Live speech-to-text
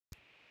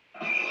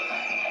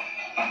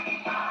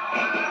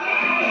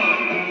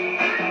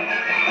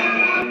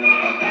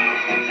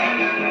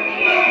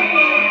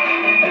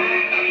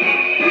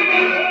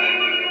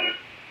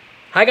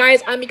Hi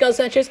guys, I'm Miguel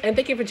Sanchez, and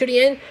thank you for tuning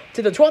in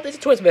to the 12th Days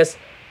of Twistmas,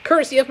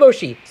 courtesy of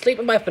Moshi, Sleep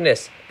and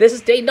Mindfulness. This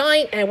is day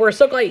 9, and we're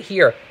so glad you're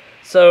here.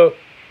 So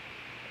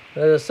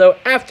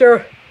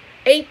after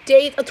 8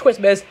 days of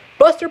Twistmas,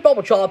 Buster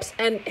Bubblechops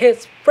and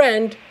his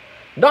friend,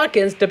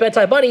 Notkins, the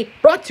bedtime bunny,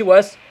 brought to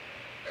us...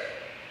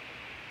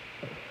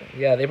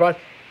 Yeah, they brought...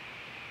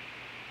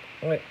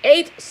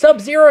 8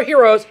 Sub-Zero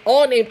heroes,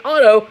 all named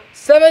Otto,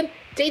 7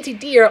 Dainty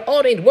Deer,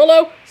 all named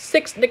Willow,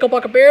 6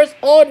 Nickelbucket Bears,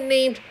 all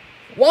named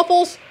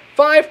Waffles,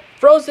 5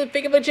 Frozen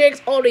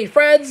Figurajigs, all named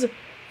Friends,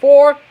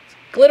 4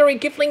 Glittery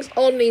Giftlings,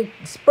 all named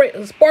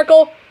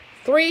Sparkle,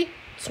 3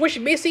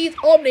 Swishy Macy's,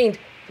 all named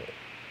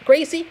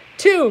Gracie,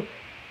 2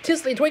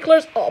 Tizzly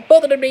Twinklers,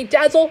 both of them named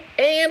Dazzle,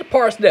 and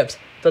Parsnips,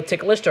 the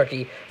ticklish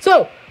turkey.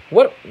 So,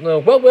 what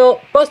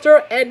will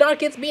Buster and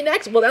Notkins be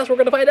next? Well, that's what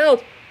we're going to find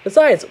out.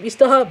 Besides, we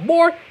still have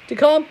more to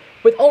come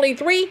with only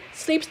 3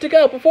 sleeps to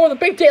go before the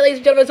big day, ladies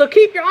and gentlemen. So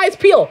keep your eyes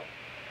peeled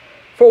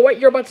for what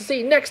you're about to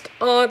see next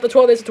on the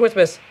 12 Days of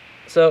Twistmas.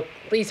 So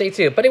please stay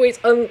tuned. But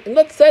anyways,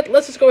 let's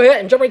just go ahead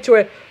and jump right into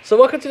it. So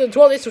welcome to the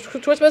 12 Days of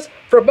Twistmas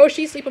for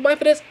Moshi, Sleep and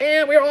Mindfulness,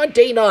 and we're on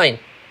day 9.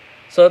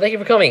 So thank you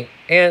for coming.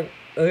 And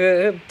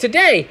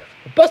today,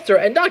 Buster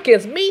and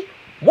Notkins meet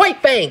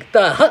White Fang,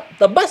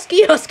 the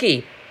musky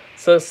husky.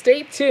 So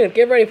stay tuned.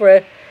 Get ready for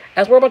it,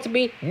 as we're about to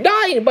meet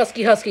 9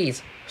 musky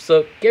huskies.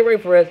 So get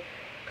ready for it.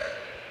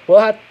 We'll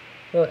have,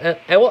 and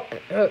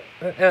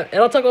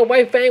I'll talk about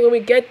White Fang when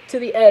we get to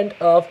the end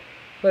of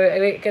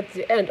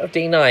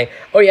day 9.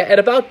 Oh yeah, and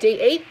about day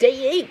 8.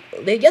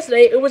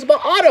 Yesterday it was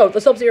about Otto,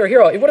 the Sub-Zero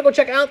hero. If you want to go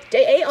check out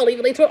day 8, I'll leave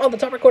a link to it on the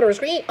top right corner of the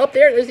screen. Up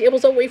there's the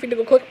episode where you can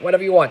go click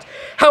whatever you want.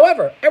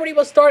 However, everybody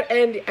must start,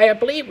 and I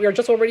believe we are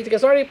just all ready to get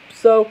started.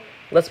 So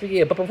let's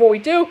begin. But before we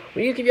do,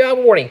 we need to give you a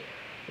warning.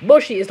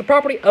 Moshi is the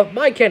property of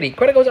My Candy.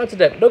 Credit goes out to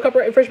them. No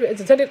copyright infringement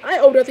is intended. I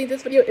owe nothing.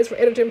 This video is for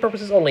entertainment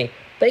purposes only.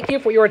 Thank you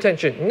for your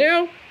attention.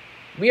 Now,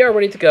 we are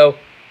ready to go.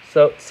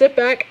 So, sit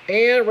back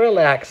and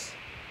relax.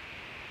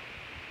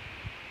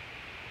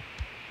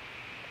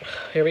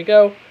 Here we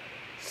go.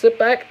 Sit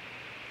back,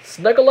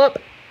 snuggle up,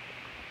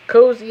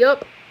 cozy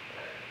up.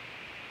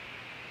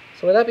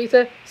 So with that being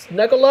said,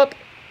 snuggle up,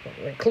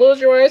 close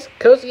your eyes,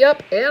 cozy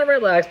up, and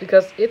relax,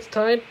 because it's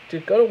time to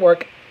go to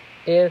work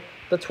in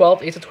the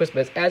 12th Days of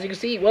Twistmas. As you can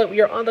see, well,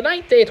 we are on the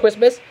 9th day of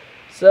Twistmas,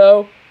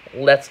 so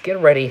let's get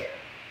ready.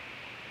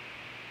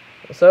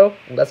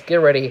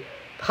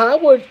 How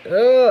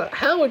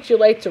would you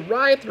like to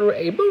ride through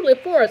a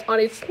moonlit forest on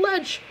a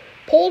sledge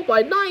pulled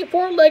by 9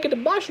 four-legged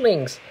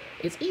moshlings?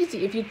 It's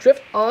easy if you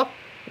drift off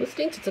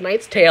listening to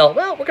tonight's tale.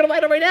 Well, we're gonna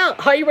find out right now.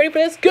 Are you ready for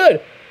this? Good.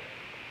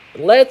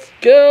 Let's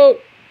go.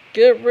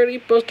 Get ready,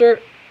 Buster.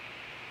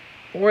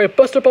 Alright,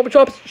 Buster,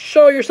 Bubblechops,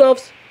 show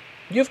yourselves.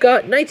 You've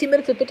got 19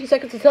 minutes and 50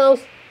 seconds to tell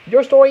us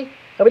your story.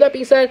 And with that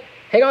being said,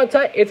 hang on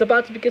tight. It's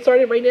about to get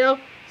started right now.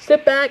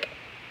 Sit back,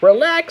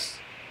 relax,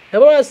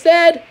 and what I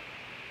said,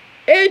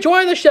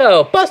 enjoy the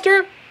show.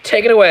 Buster,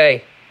 take it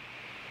away.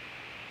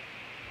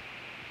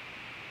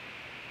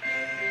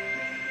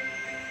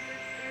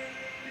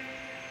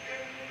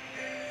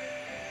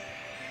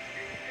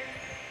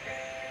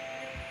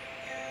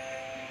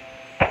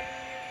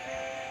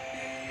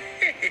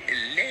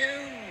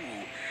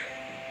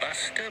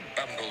 Buster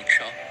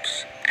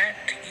Bumblechops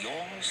at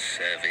your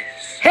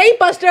service. Hey,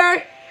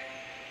 Buster!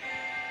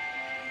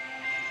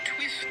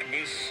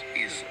 Twistmas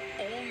is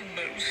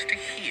almost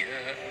here.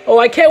 Oh,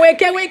 I can't wait!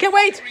 3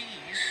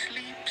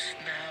 sleeps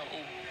now.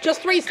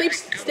 Just 3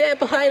 sleeps stand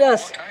behind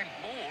us. What I'm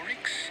more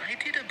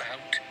excited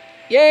about.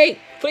 Yay!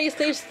 3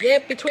 sleeps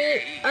stand between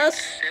us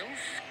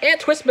and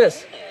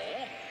Twistmas. Or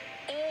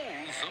all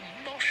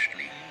the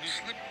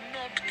moshlings that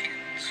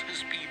Notkins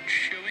has been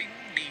showing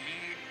me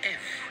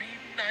every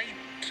night.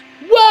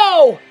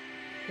 Whoa!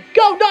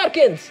 Go,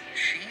 Notkins!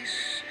 She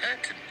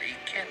certainly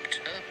kept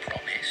her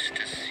promise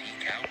to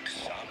seek out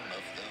some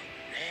of the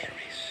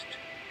rarest,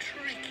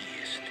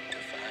 trickiest to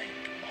find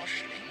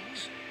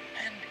moshlings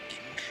and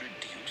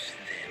introduce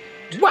them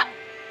to What?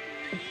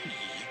 me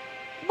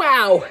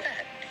Wow! and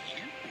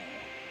you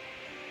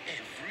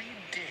every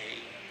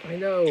day I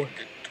know. in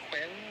the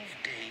 12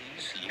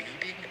 days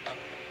leading up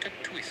to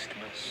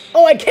Twistmas.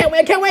 Oh, I can't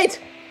wait! I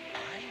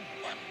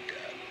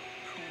wonder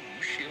who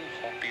she'll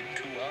hop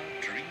into our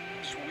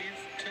dreams with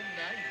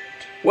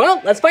tonight.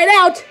 Well, let's find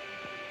out!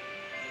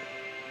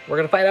 We're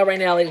gonna find out right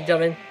now, ladies and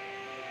gentlemen.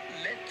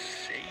 Let's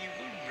say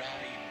the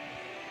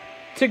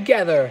rhyme.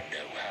 Together.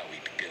 Know how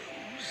it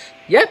goes?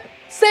 Yep,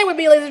 say it with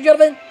me, ladies and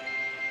gentlemen.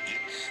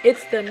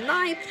 It's the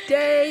 9th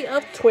day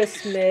of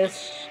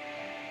Twistmas.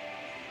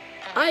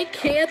 I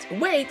can't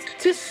wait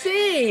to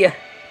see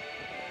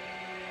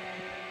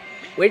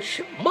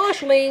which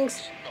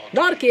moshlings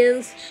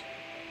Notkins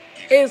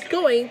is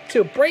going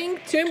to bring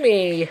to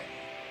me.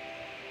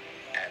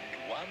 And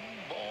one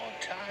more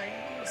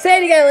time.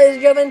 Say it again, ladies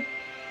and gentlemen.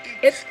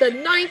 It's the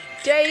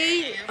 9th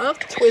day of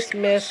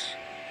Twistmas.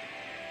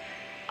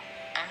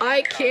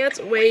 I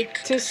can't wait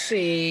to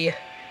see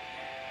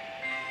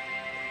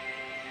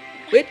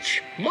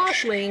which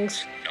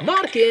moshlings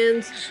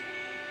Notkins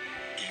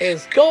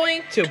is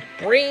going to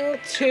bring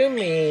to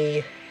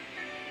me.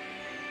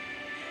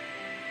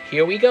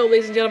 Here we go,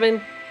 ladies and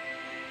gentlemen.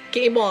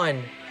 Game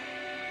on.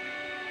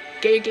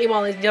 Get your game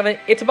on, ladies and gentlemen.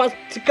 It's about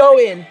to go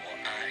in. Your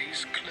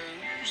eyes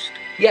closed.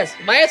 Yes,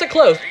 my eyes are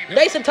closed.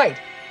 Nice and tight.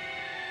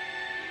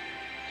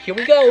 Here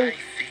we go. I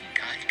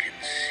think I can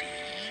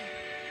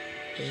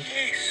see.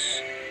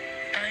 Yes,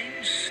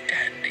 I'm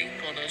standing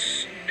on a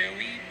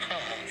snowy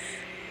path.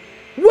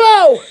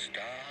 Whoa!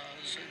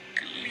 Stars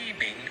are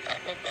gleaming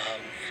up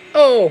above.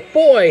 Oh,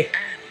 boy.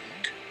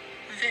 And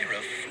there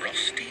are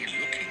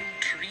frosty-looking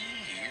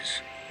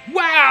trees.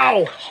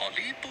 Wow!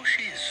 Holly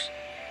bushes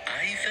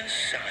either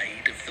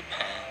side of the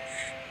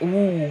path.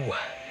 Ooh,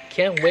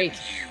 can't wait.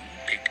 Can you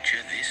picture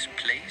this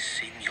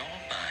place in your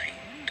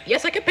mind?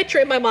 Yes, I can picture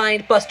it in my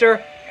mind,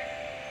 Buster.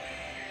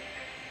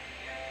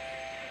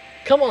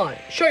 Come on,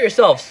 show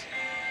yourselves.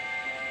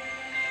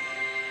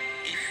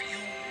 If you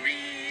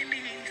really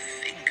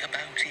think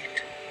about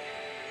it,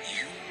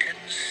 you can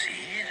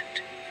see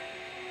it.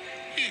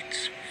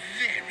 It's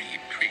very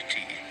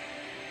pretty.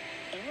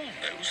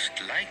 Almost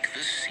like the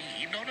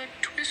scene on a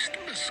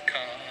Twistmas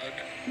card.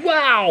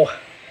 Wow!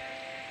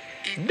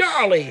 It's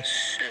Gnarly.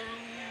 so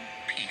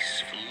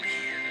peaceful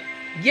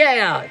here.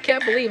 Yeah,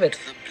 can't believe it.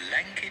 The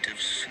blanket of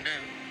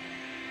snow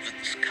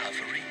that's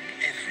covering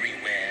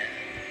everywhere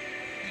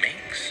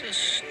makes a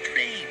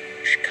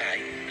strange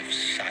kind of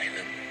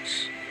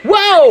silence.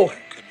 Whoa! You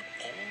can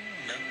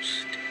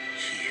almost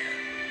hear.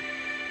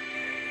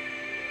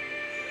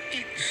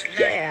 It's like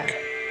Yeah.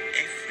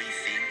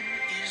 everything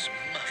is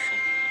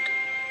muffled,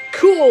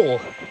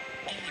 Cool.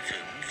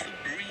 even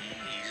the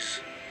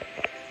breeze.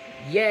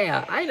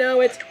 Yeah, I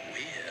know it. But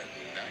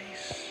we're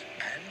nice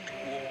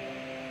and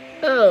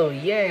warm Oh,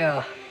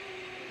 yeah.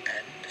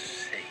 and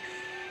safe.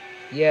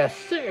 Yeah,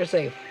 super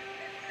safe.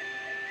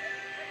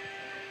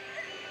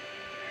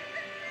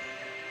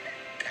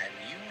 Can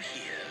you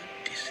hear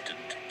distant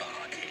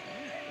barking?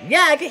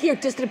 Yeah, I can hear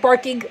distant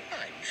barking.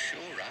 I'm sure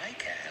I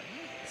can.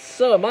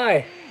 So am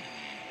I.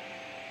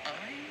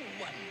 I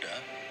wonder,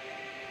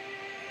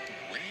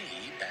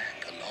 way back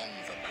along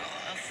the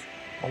path,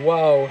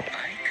 Whoa.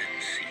 I can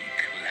see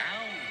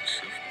clouds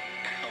of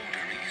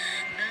powdery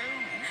snow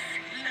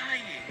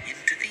flying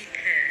into the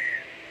air.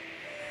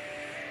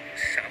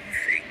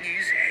 Something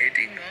is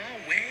heading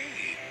our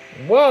way,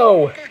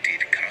 Whoa. but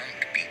it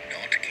can't be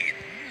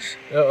Notkins,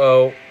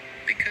 Uh-oh.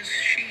 because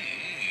she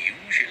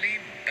usually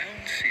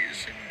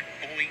bounces and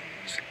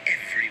boings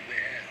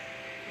everywhere.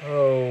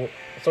 Oh,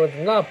 so it's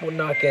not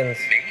Knockins.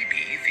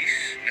 Maybe this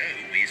snow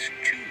is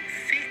too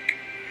thick.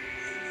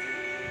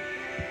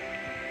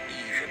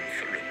 Even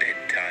for a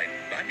bedtime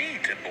bunny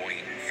to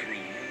boing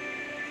through.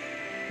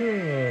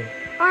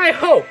 I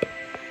hope.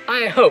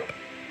 My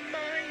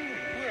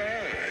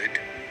word,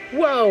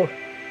 Whoa.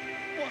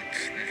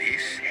 what's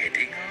this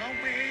heading our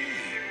way?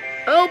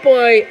 Oh,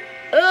 boy.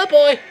 Oh,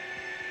 boy.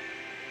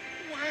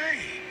 Why,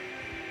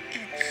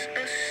 it's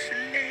a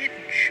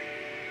sledge.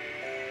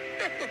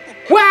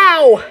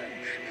 Wow.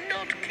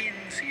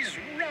 Notkins is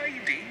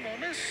riding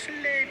on a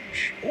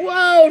sledge.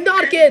 Whoa, And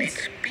Knockins.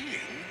 it's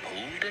being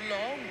pulled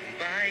along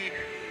by,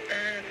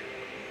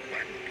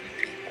 1,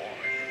 2, 3, 4,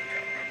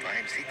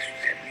 5, 6,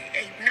 7,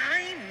 8,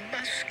 9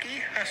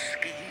 musky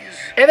huskies.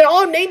 And they're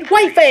all named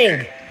White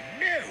Fang.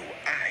 No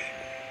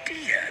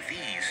idea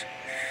these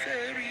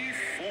furry,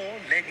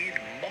 four-legged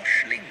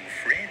moshling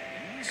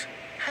friends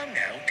hung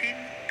out in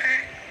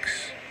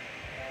packs.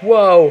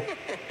 Whoa.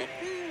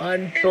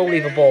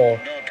 Unbelievable.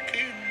 Hello,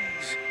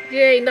 Notkins.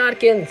 Yay,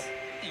 Knockins.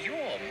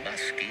 Your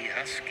musky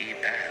husky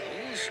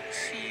pals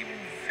seem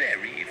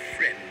very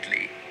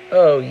friendly,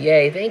 Oh,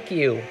 yay, thank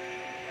you.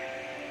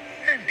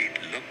 and it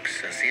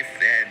looks as if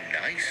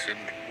they're nice and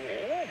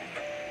warm,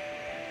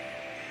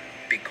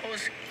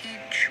 because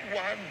each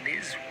one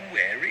is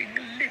wearing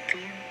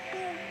little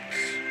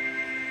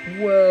boots.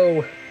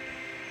 Whoa.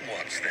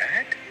 What's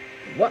that?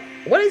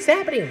 What is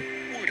happening?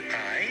 Would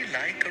I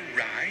like a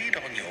ride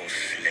on your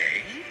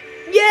sleigh?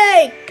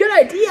 Yay, good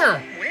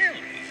idea. Well,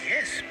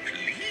 yes,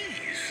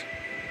 please.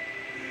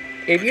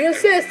 If you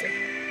insist.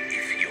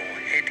 If you're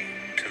heading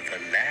to the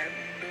land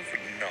of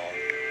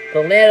Nod,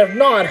 The land of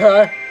Nod,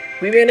 huh?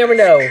 We may never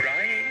know.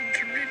 trying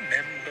to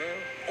remember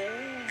all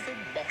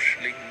the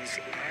moshlings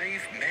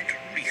I've met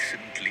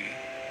recently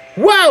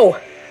Whoa.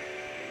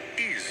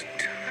 is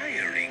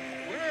tiring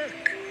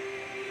work.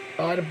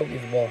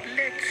 Unbelievable.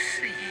 Let's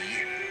see.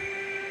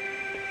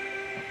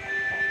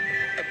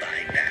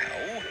 By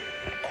now,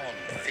 on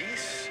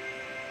this,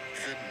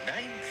 the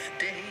 9th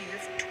day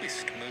of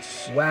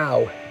Twistmas,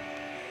 Wow.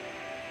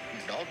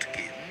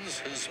 Notkins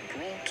has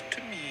brought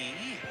to me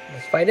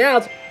Let's find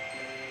out.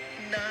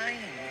 9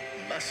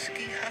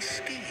 musky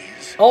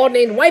huskies, All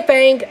named White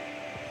Fang.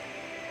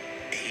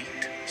 8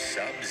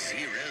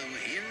 Sub-Zero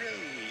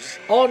heroes,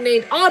 All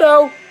named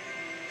Otto.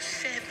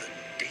 7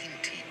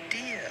 dainty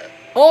deer,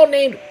 All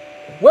named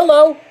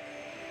Willow.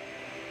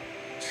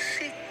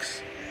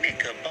 6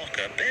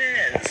 knickerbocker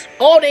bears,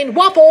 All named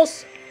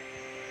Waffles.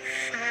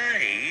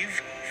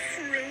 5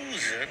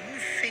 frozen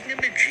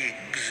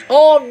thingamajigs,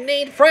 All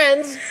named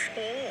Friends.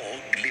 4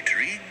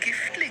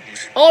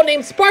 all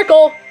named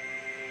Sparkle.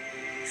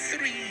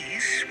 3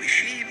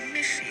 swishy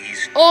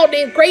missies. All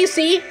named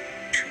Gracie. 2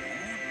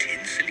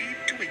 tinsely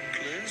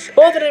twinklers.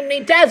 Both of them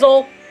named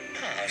Dazzle.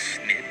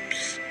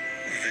 Parsnips.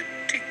 The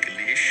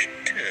ticklish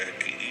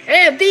turkey.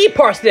 And the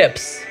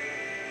Parsnips.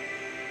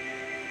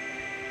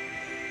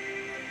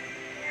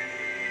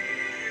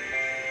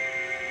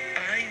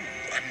 I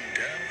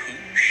wonder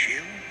who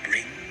she'll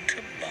bring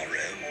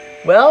tomorrow.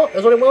 Well,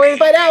 there's only one way to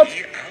find out.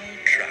 Maybe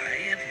I'll try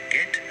and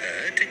get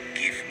her to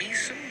give me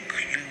some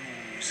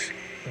clues.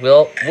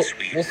 We'll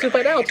As soon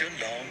find out. ride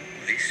along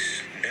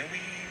this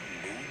snowy,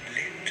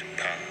 moonlit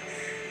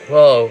path.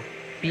 Whoa.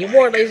 Be Why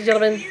warned, ladies and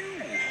don't gentlemen. You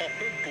hop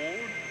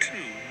aboard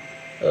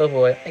too. Oh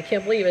boy, I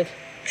can't believe it.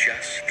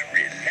 Just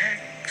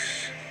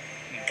relax.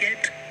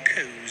 Get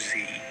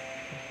cozy.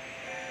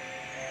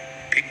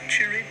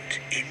 Picture it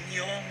in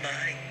your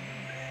mind.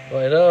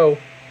 I know.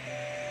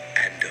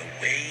 And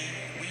away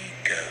we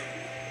go.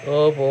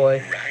 Oh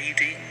boy.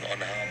 Riding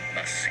on our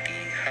musky,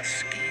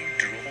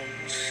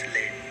 husky-drawn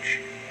sledge.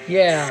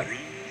 Yeah. Through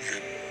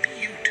the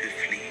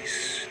beautifully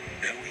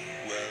snowy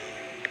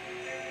world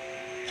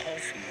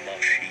of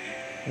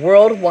Moshi.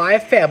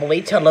 Worldwide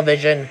Family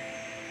Television.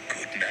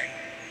 Good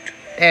night.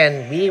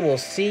 And we will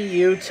see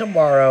you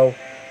tomorrow.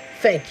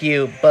 Thank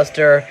you,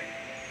 Buster.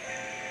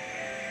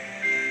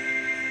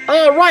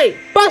 Alright,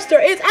 Buster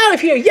is out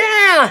of here!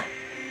 Yeah!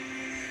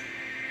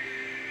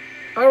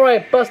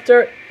 Alright,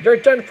 Buster, you're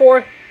done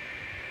for.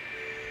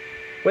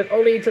 With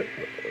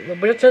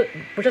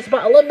just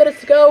about 11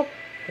 minutes to go,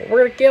 we're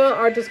going to give out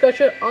our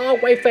discussion on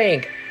White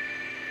Fang.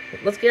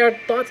 Let's get our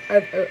thoughts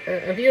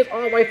and views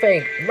on White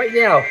Fang right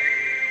now.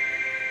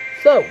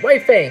 So,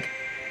 White Fang.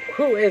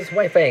 Who is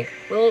White Fang?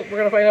 Well, we're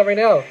going to find out right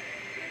now.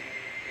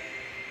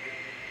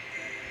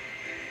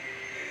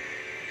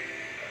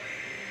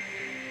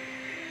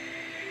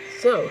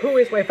 So, who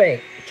is White Fang?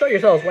 Show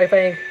yourselves, White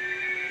Fang.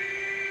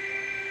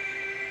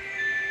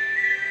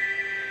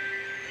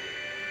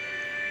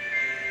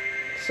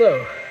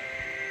 So,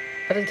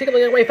 let's take a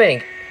look at White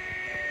Fang.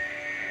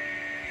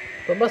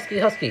 The Musky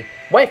Husky.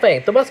 White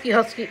Fang, the Musky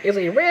Husky, is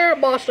a rare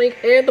moshling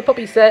in the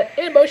puppy set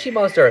in Moshi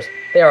Monsters.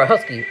 They are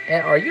husky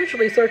and are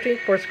usually searching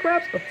for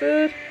scraps of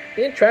food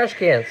in trash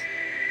cans.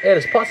 It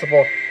is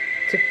possible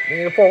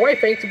for White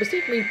Fang to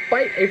mistakenly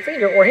bite a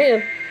finger or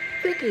hand,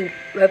 thinking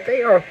that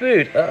they are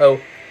food.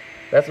 Uh-oh.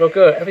 That's no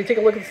good. As we take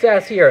a look at the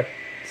stats here, it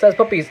says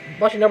puppies,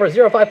 Moshi number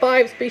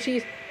 055,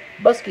 species,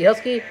 Musky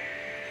Husky,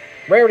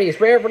 rarity is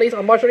rare, released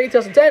on March 30,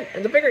 2010,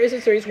 and the figure is in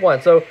Series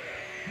 1. So,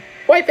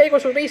 White Fang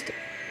was released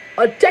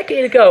a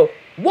decade ago.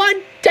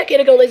 1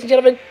 decade ago, ladies and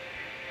gentlemen.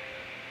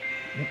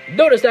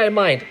 Notice that in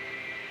mind.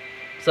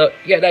 So,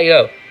 yeah, now you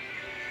know.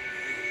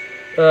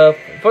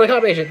 For the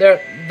combination,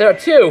 there are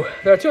two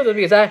of them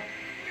because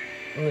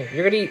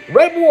you're gonna eat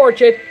Red Blue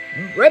Orchid,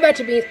 Red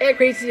Matcha Beans, and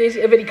Crazy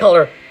Daisy of any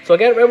color. So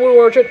again, Red Blue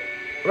Orchid,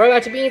 Red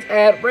Matcha Beans,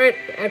 and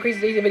Crazy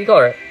Daisy of any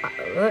color.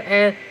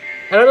 And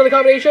another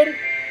combination,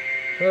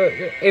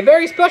 a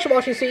very special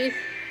moshing seed,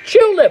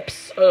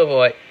 Tulips. Oh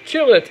boy,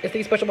 Tulips is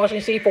the special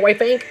moshing seed for White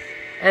Fang,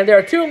 and there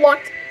are 2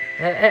 locked,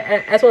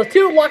 as well as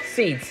 2 locked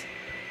seeds.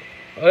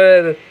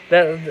 The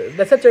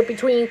center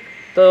between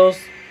those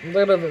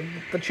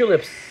the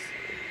tulips.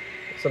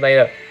 So now you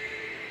know.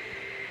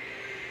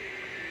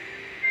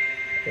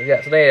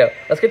 Yeah, so there you go.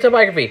 Let's get to the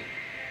biography.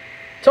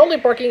 Totally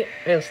barking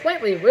and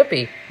slightly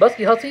whippy,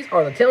 Musky Huskies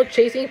are the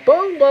tail-chasing,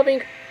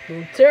 bone-loving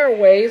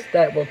tearaways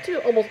that will do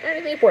almost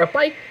anything for a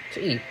bite to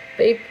eat.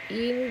 They've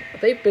even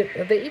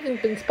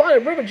been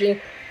spotted rummaging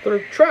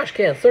through trash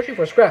cans searching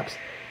for scraps.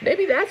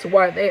 Maybe that's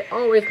why they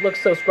always look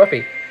so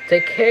scruffy.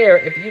 Take care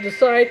if you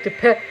decide to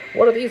pet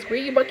one of these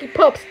greedy monkey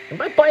pups. It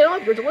might bite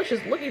off your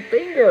delicious-looking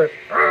fingers.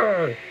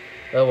 Arrgh.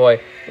 Oh boy,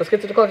 let's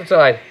get to the collector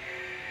side.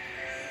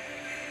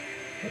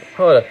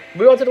 Hold on.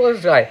 Move on to the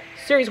collector side.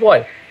 Series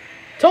 1.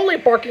 Totally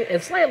barking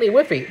and slightly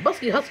whiffy,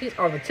 Musky Huskies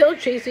are the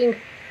tail-chasing,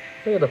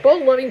 the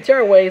bone-loving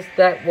tearaways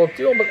that will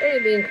do almost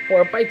anything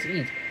for a bite to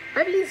eat.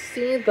 I've even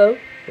seen them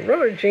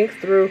rummaging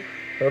through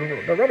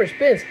the rubbish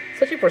bins,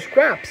 searching for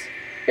scraps.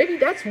 Maybe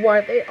that's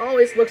why they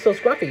always look so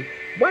scruffy.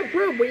 Why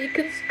room where you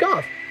can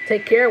scoff?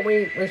 Take care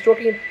when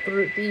stroking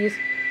through these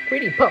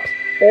greedy pups,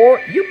 or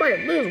you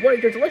might lose one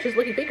of your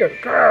delicious-looking fingers.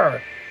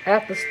 Grrr!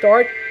 At the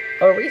start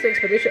of a recent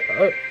expedition,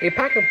 a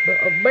pack of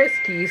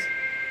muskies.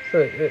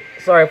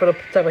 Sorry for the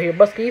typo here,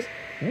 muskies.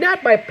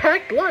 Not my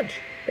packed lunch.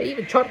 They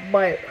even chopped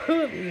my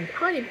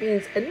honey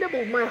beans and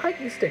nibbled my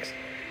hiking sticks.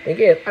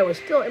 Again, I was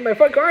still in my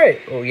front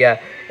garden. Oh yeah,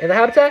 in the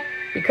habitat,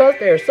 because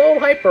they are so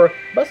hyper,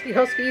 Musky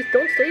Huskies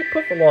don't stay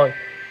put for long.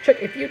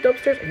 Check a few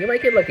dumpsters and you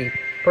might get lucky.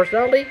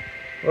 Personality,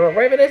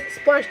 ravenous,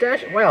 splash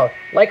dash, wow,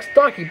 like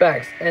stocky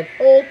bags and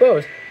old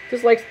bones.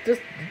 Just like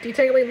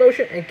detangling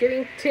lotion and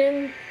getting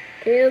tin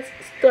cans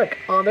stuck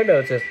on their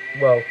noses.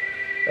 Whoa.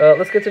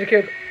 Let's get to the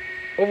character.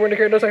 Over in the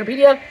character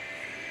Wikipedia.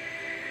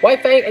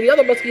 White Fang and the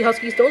other Musky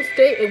Huskies don't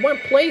stay in one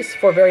place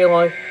for very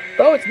long,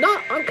 though it's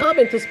not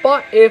uncommon to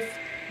spot their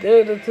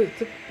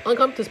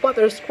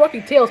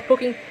scruffy tails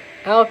poking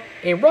out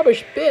a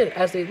rubbish bin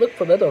as they look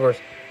for leftovers.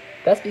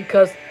 That's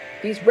because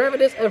these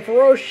ravenous and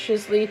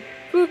ferociously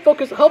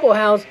food-focused hobo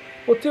hounds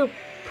will do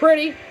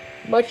pretty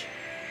much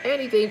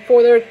anything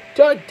for their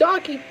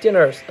doggy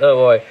dinners. Oh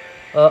boy.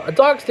 A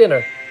dog's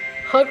dinner.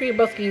 Hungry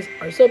muskies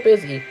are so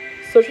busy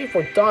searching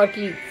for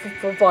doggy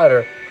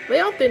fodder. They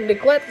often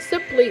neglect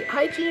simply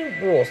hygiene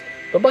rules.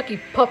 The monkey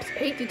pups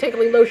hate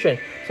detangling lotion,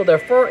 so their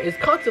fur is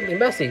constantly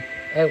messy,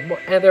 and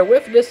their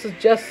whiffiness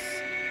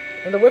suggests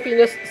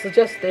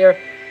they're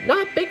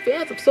not big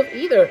fans of soap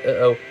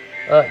either.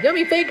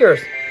 Yummy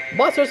fingers.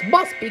 Monsters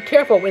must be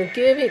careful when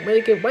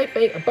they give White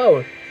Fang a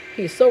bone.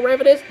 He's so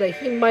ravenous that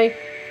he might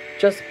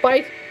just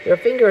bite their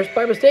fingers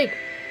by mistake.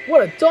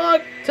 What a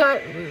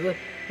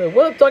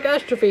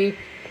dogastrophe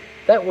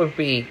that would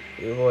be.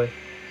 Oh boy.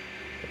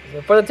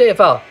 For the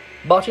TFL,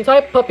 Moshi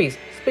type puppies,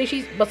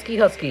 species Musky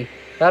Husky.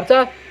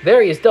 Habitat,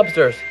 various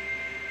dumpsters.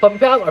 Puppy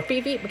pals are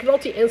Fifi,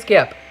 McNulty, and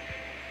Scamp.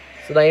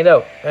 So now you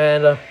know.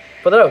 And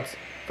for the notes,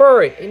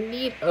 furry in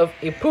need of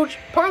a pooch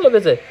parlor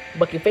visit.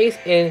 Monkey face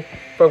in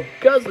from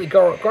guzzly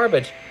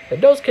garbage. The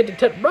nose can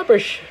detect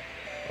rubbish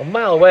a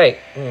mile away.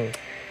 So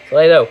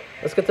now you know.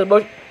 Let's get to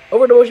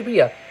over to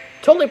Moshipedia.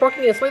 Totally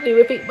barking and slightly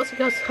whippy, Musky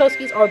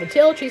Huskies are the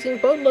tail-chasing,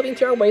 bone-loving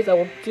terrorways that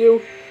will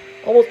do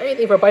almost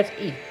anything for a bite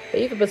to eat.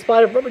 They've even been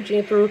spotted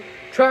rummaging through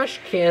trash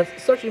cans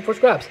searching for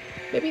scraps.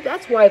 Maybe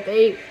that's why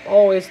they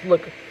always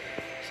look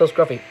so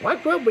scruffy. Why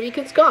grow when you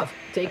can scoff?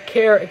 Take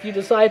care if you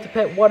decide to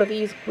pet one of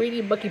these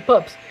greedy monkey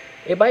pups.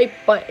 It might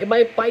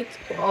bite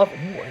off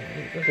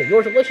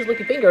your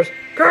delicious-looking fingers.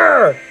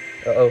 Grrr!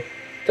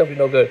 Definitely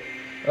no good.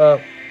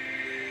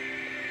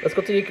 Let's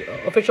go to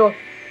the official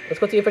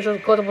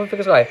collectible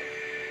figures guy.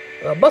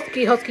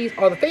 Musky Huskies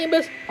are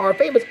famous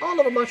all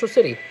over Monstro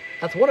City.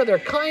 That's one of their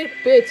kind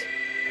bit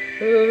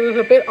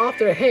off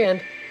their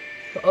hand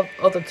of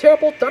the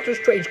terrible Dr.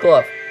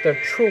 Strangelove. They're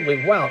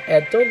truly wild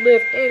and don't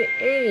live in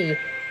any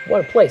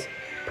one place,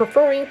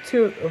 preferring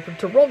to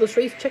roam the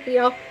streets, checking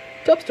out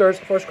dumpsters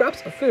for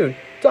scraps of food,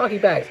 doggy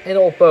bags, and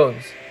old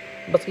bones.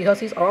 Musky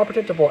Huskies are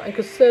unpredictable and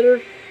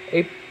considered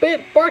a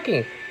bit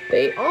barking.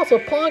 They also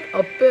plonk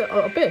a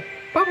bit,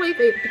 probably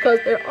because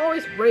they're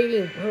always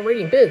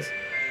rating bids.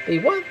 The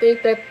one thing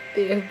that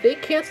they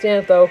can't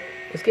stand, though,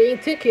 is getting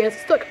tin cans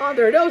stuck on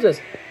their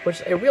noses,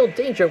 which is a real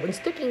danger when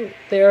sticking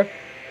their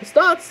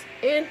snots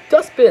in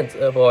dustbins.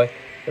 Oh boy,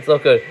 that's so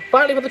good.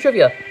 Finally, for the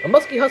trivia, a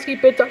Musky Husky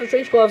bit Dr.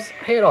 Strangelove's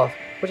hand off,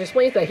 which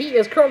explains that he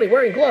is currently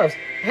wearing gloves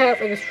and has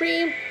an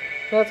extreme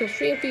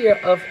fear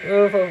of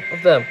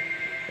them.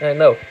 And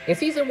no, in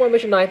Season 1,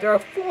 Mission 9, there are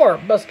 4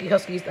 Musky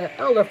Huskies that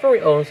Elder Furry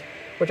owns,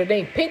 which are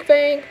named Pink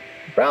Fang,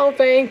 Brown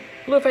Fang,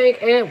 Blue Fang,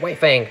 and White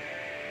Fang.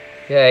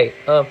 Okay,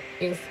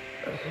 in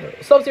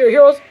Sub-Zero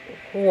Heroes,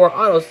 who are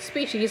Otto's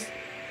species,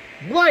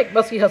 like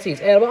Musky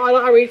Huskies, and I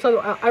already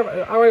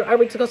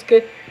discussed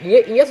it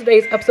in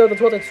yesterday's episode of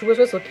the 12th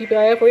Twistmas, so keep an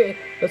eye out for it.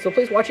 So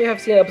please watch it if you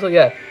haven't seen the episode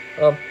yet.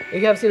 If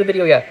you haven't seen the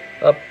video yet.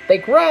 They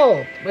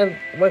growl when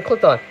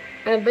clicked on,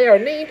 and they are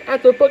named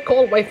after a book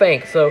called White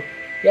Fang. So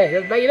yeah,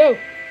 now you know.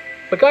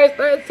 But guys,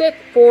 that's it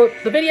for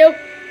the video,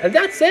 and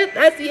that's it.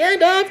 That's the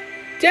end of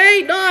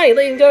Day 9,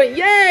 ladies and gentlemen.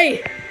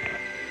 Yay!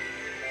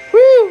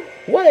 Woo!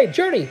 What a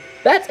journey!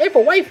 That's it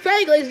for White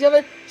Fang, ladies and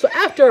gentlemen. So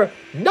after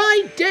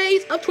 9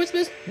 days of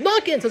Twistmas,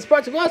 knock-ins has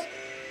brought to us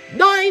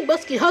 9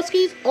 Musky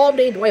Huskies, all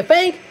named White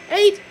Fang,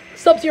 8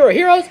 Sub-Zero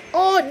Heroes,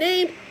 all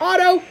named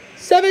Otto,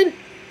 7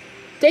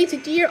 Daisy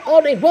Deer,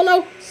 all named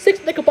Willow,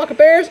 6 Knickerbocker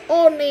Bears,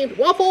 all named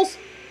Waffles,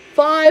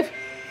 5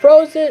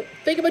 Frozen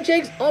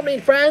Thingamajigs, all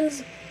named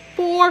Friends,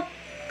 4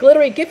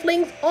 Glittery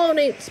Giftlings, all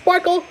named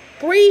Sparkle,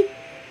 3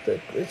 the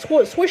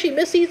Swishy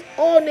Missies,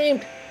 all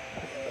named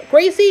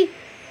Gracie,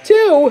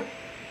 2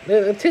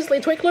 the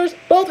Tizzly Twinklers,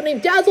 both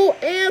named Dazzle,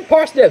 and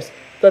Parsnips,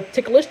 the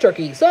Ticklish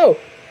Turkey. So,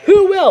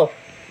 who will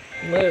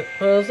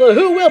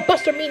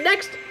Buster me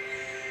next?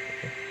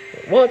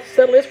 We'll have to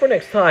settle this for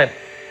next time.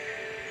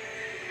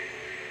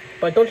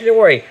 But don't you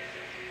worry.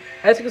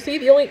 As you can see,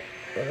 we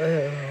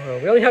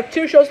only have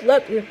 2 shows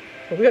left. As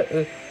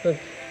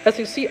you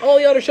can see, all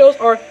the other shows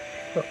are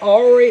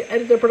already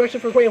ended their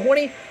production for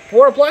 2020.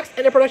 Florida Blocks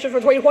ended production for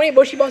 2020.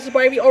 Moshi Monsters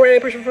by Ivy already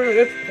ended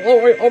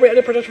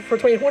production for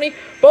 2020.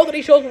 Both of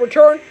these shows will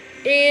return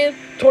in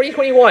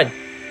 2021.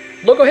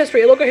 Local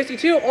History and Local History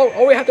 2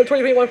 already have their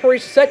 2021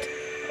 parade set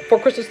for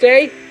Christmas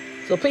Day.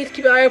 So please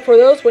keep an eye out for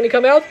those when they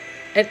come out.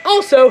 And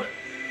also,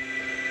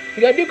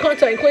 we got new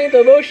content including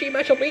the Moshi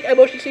Matchup League and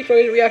Moshi Sleep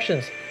related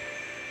reactions.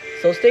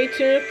 So stay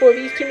tuned for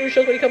these 2 new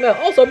shows when they come out.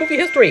 Also, Movie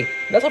History.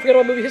 Let's not forget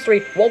about Movie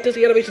History. Walt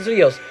Disney Animation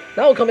Studios.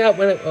 That will come out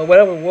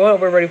whenever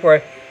we're ready for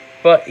it.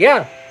 But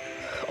yeah,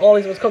 all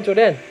these must come to an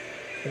end.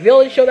 The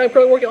only show that I'm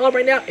currently working on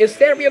right now is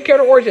Standard Video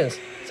Character Origins.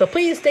 So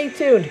please stay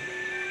tuned.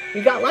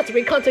 We got lots of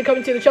great content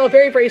coming to the channel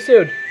very, very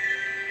soon.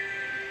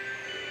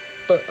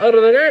 But other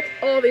than that,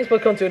 all these will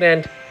come to an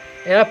end.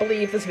 And I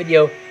believe this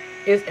video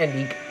is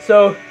ending.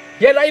 So,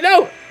 yeah, now you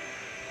know.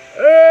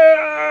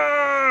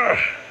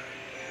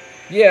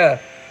 Yeah.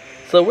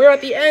 So we're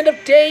at the end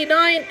of Day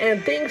 9,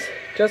 and things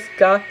just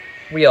got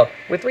real.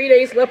 With 3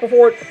 days left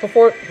before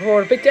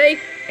the big day,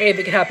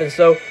 anything can happen.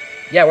 So,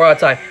 yeah, we're out of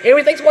time.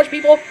 Anyway, thanks for watching,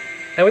 people.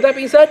 And with that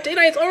being said, Day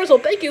 9 is over, so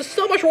thank you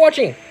so much for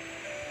watching.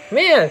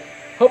 Man,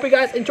 hope you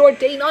guys enjoyed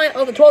day 9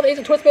 of the 12 days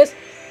of Twistmas.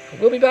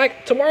 We'll be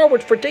back tomorrow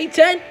for day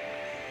 10.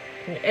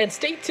 And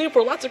stay tuned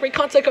for lots of great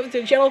content coming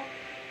to the channel.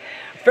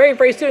 Very,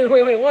 very soon in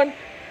 2021.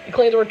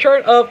 Including the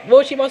return of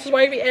Moshi Monsters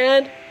Miami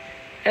and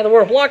the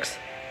World of Blocks.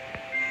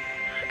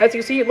 As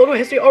you can see, Logo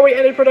History already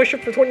ended production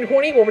for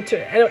 2020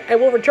 and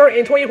will return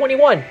in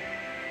 2021.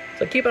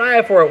 So keep an eye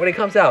out for it when it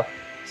comes out.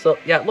 So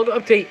yeah, Logo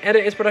Update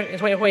ended its production in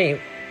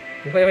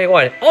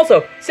 2021.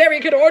 Also, Samurai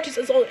Kid Orchis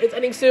is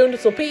ending soon,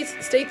 so please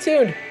stay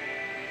tuned.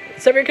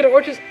 Samurai Kid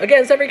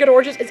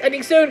Orchis is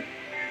ending soon.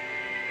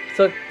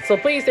 So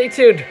please stay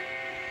tuned.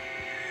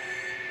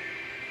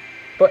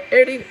 But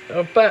everything,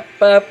 but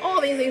all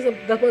these things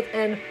that must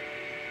end.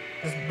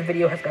 The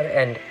video has got to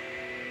end.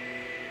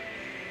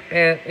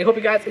 And I hope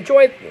you guys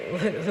enjoyed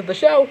the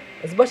show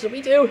as much as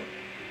we do.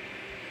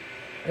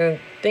 And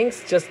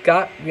things just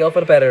got real for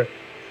the better.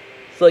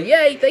 So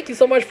yay! Thank you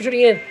so much for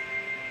tuning in.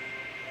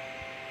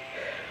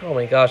 Oh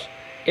my gosh!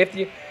 If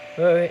you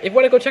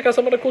want to go check out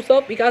some of the cool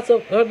stuff, we got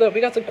some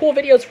cool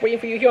videos for you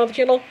here on the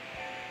channel,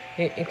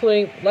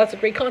 including lots of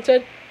great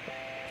content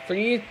for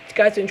you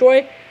guys to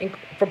enjoy,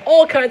 from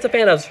all kinds of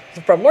fandoms,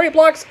 from Lordy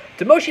Blocks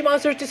to Moshi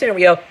Monsters to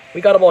Sanrio. We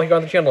got them all here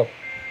on the channel.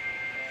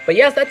 But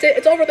yes, that's it.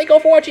 It's over. Thank you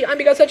all for watching. I'm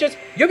Miguel Sanchez.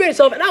 You've been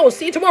yourself, and I will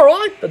see you tomorrow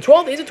on the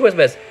 12 Days of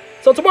Twistmas.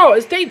 So tomorrow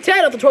is day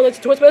 10 of the 12 Days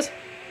of Twistmas.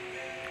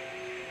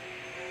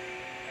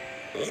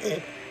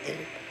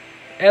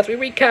 As we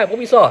recap what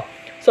we saw.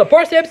 So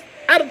Parsnips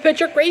out of the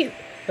picture.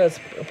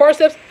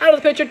 Parsnips out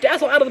of the picture.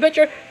 Dazzle out of the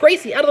picture.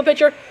 Gracie out of the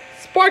picture.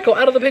 Sparkle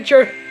out of the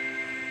picture.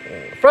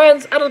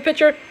 Friends out of the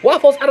picture.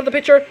 Waffles out of the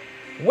picture.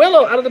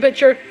 Willow out of the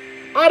picture.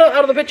 Otto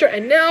out of the picture.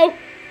 And now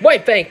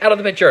White Fang out of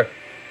the picture.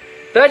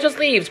 That just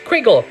leaves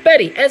Crinkle,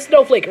 Betty, and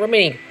Snowflake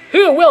remaining.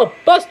 Who will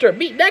Buster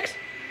meet next?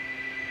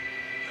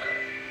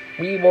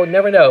 We will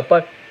never know,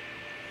 but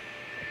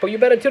you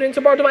better tune in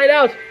tomorrow to find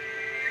out.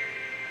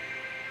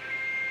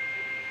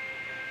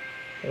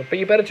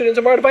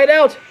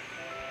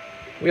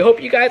 We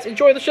hope you guys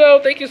enjoy the show.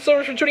 Thank you so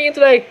much for tuning in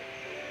today.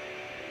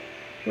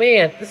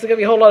 Man, this is going to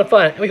be a whole lot of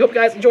fun. And we hope you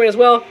guys enjoy it as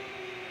well.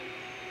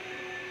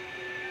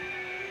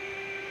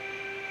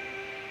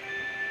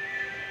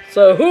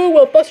 So who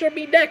will Buster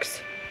meet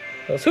next?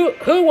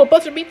 Who will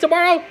Buster meet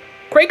tomorrow?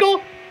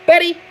 Crinkle,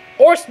 Betty,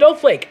 or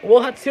Snowflake?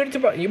 We'll have to tune in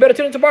tomorrow. You better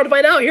tune in tomorrow to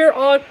find out here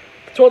on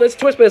 12 Days of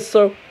Twistmas.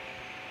 So,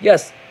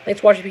 yes,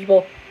 thanks for watching,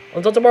 people.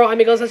 Until tomorrow, I'm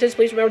Miguel Sanchez.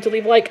 Please remember to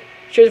leave a like,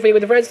 share this video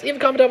with your friends, leave a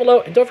comment down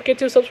below, and don't forget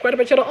to subscribe to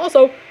my channel.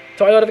 Also,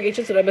 turn on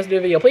notifications so that I miss a new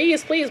video.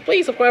 Please, please,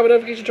 please subscribe with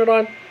notifications turned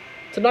on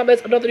to not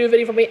miss another new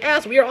video from me,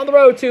 as we are on the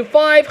road to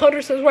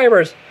 500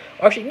 subscribers.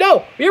 Actually,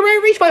 no, we already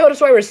reached 500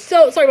 subscribers.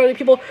 So sorry about it,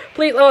 people.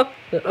 Please, like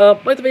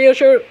the video,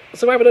 share,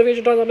 subscribe with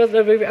notifications turned on,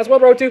 as well,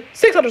 road to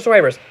 600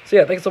 subscribers. So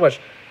yeah, thanks so much.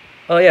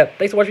 Yeah,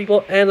 thanks so much,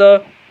 people.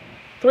 And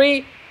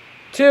 3,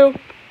 2,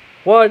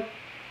 1,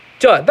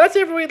 done. That's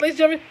it for me, ladies and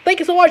gentlemen. Thank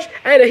you so much,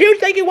 and a huge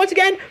thank you once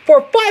again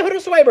for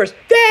 500 subscribers.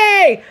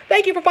 Yay!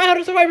 Thank you for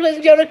 500 subscribers, ladies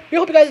and gentlemen. We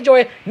hope you guys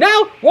enjoy it.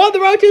 Now we're on the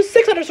road to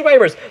 600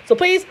 subscribers. So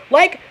please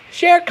like,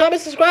 share,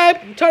 comment, subscribe,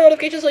 turn on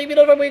notifications so you can be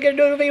notified when you get a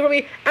new video from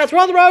me. As we're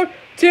on the road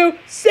to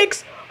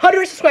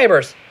 600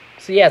 subscribers.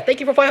 So yeah, thank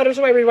you for 500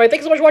 subscribers, everybody.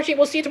 Thanks so much for watching.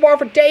 We'll see you tomorrow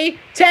for day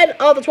 10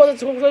 of the 12th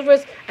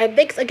Twistmas. And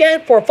thanks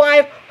again for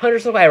 500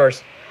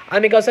 subscribers.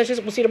 I'm Miguel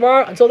Sanchez. We'll see you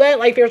tomorrow. Until then,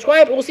 like, favorite,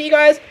 subscribe, and we'll see you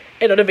guys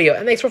in another video.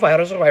 And thanks for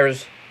 500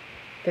 subscribers.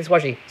 Thanks for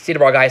watching. See you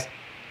tomorrow, guys.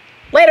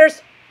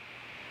 Laters!